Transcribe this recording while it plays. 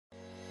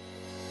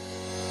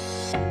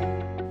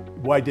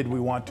Why did we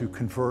want to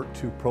convert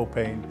to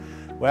propane?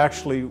 Well,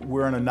 actually,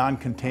 we're in a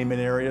non-containment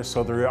area,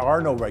 so there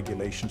are no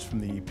regulations from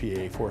the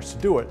EPA for us to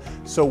do it.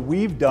 So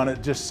we've done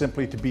it just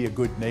simply to be a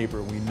good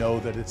neighbor. We know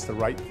that it's the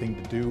right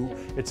thing to do.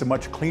 It's a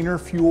much cleaner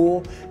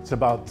fuel. It's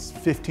about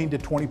 15 to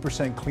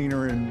 20%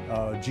 cleaner in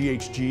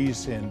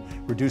GHGs and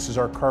reduces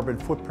our carbon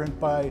footprint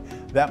by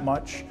that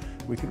much.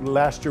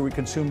 Last year we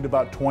consumed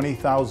about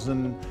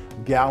 20,000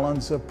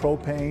 gallons of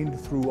propane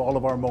through all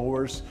of our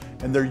mowers,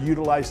 and they're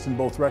utilized in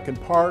both rec and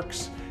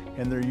parks,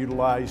 and they're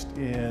utilized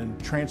in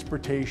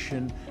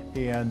transportation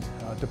and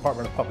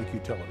Department of Public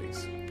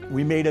Utilities.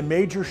 We made a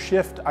major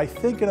shift, I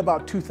think in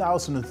about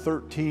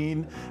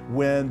 2013,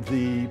 when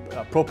the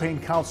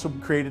Propane Council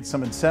created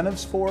some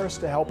incentives for us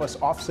to help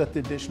us offset the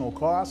additional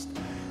cost.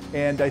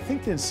 And I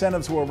think the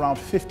incentives were around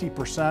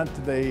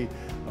 50%. They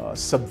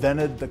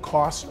subvented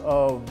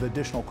the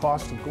additional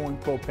cost of going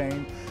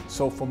propane.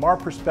 So from our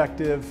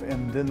perspective,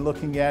 and then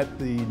looking at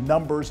the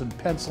numbers and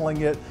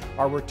penciling it,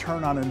 our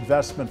return on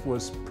investment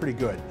was pretty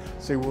good.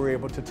 So we were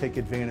able to take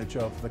advantage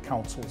of the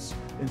council's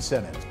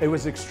incentives. It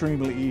was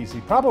extremely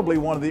easy. Probably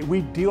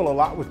we deal a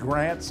lot with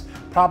grants,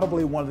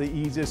 probably one of the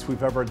easiest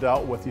we've ever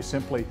dealt with. You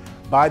simply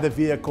buy the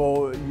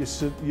vehicle,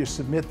 you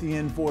submit the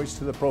invoice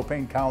to the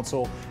Propane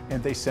Council,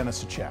 and they send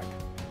us a check.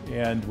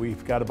 And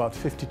we've got about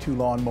 52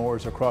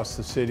 lawnmowers across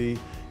the city,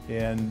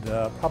 and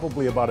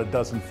probably about a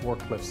dozen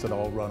forklifts that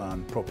all run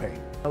on propane.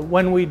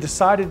 When we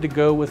decided to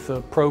go with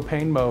the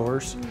propane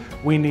mowers,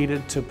 we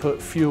needed to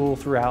put fuel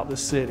throughout the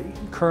city.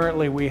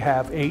 Currently we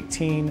have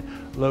 18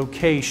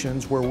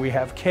 locations where we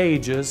have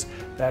cages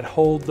that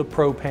hold the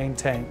propane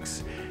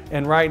tanks.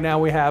 And right now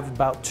we have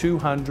about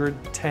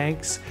 200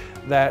 tanks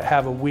that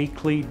have a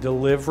weekly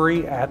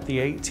delivery at the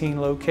 18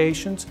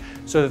 locations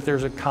so that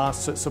there's a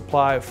constant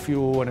supply of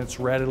fuel and it's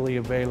readily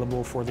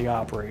available for the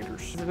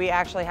operators. We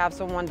actually have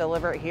someone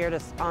deliver it here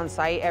on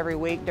site every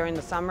week during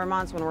the summer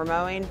months when we're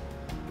mowing.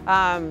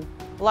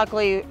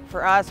 Luckily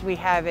for us, we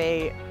have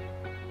a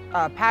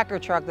packer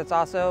truck that's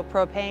also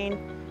propane,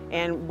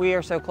 and we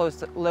are so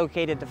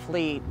located to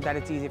fleet that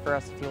it's easy for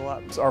us to fuel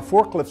up. Our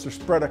forklifts are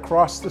spread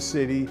across the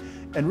city,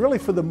 and really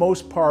for the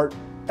most part,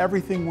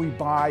 everything we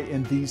buy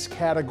in these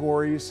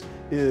categories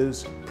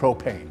is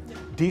propane.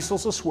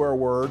 Diesel's a swear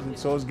word, and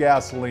so is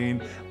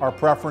gasoline. Our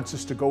preference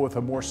is to go with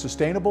a more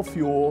sustainable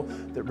fuel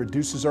that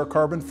reduces our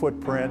carbon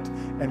footprint,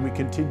 and we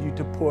continue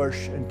to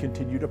push and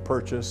continue to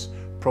purchase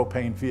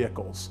propane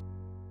vehicles.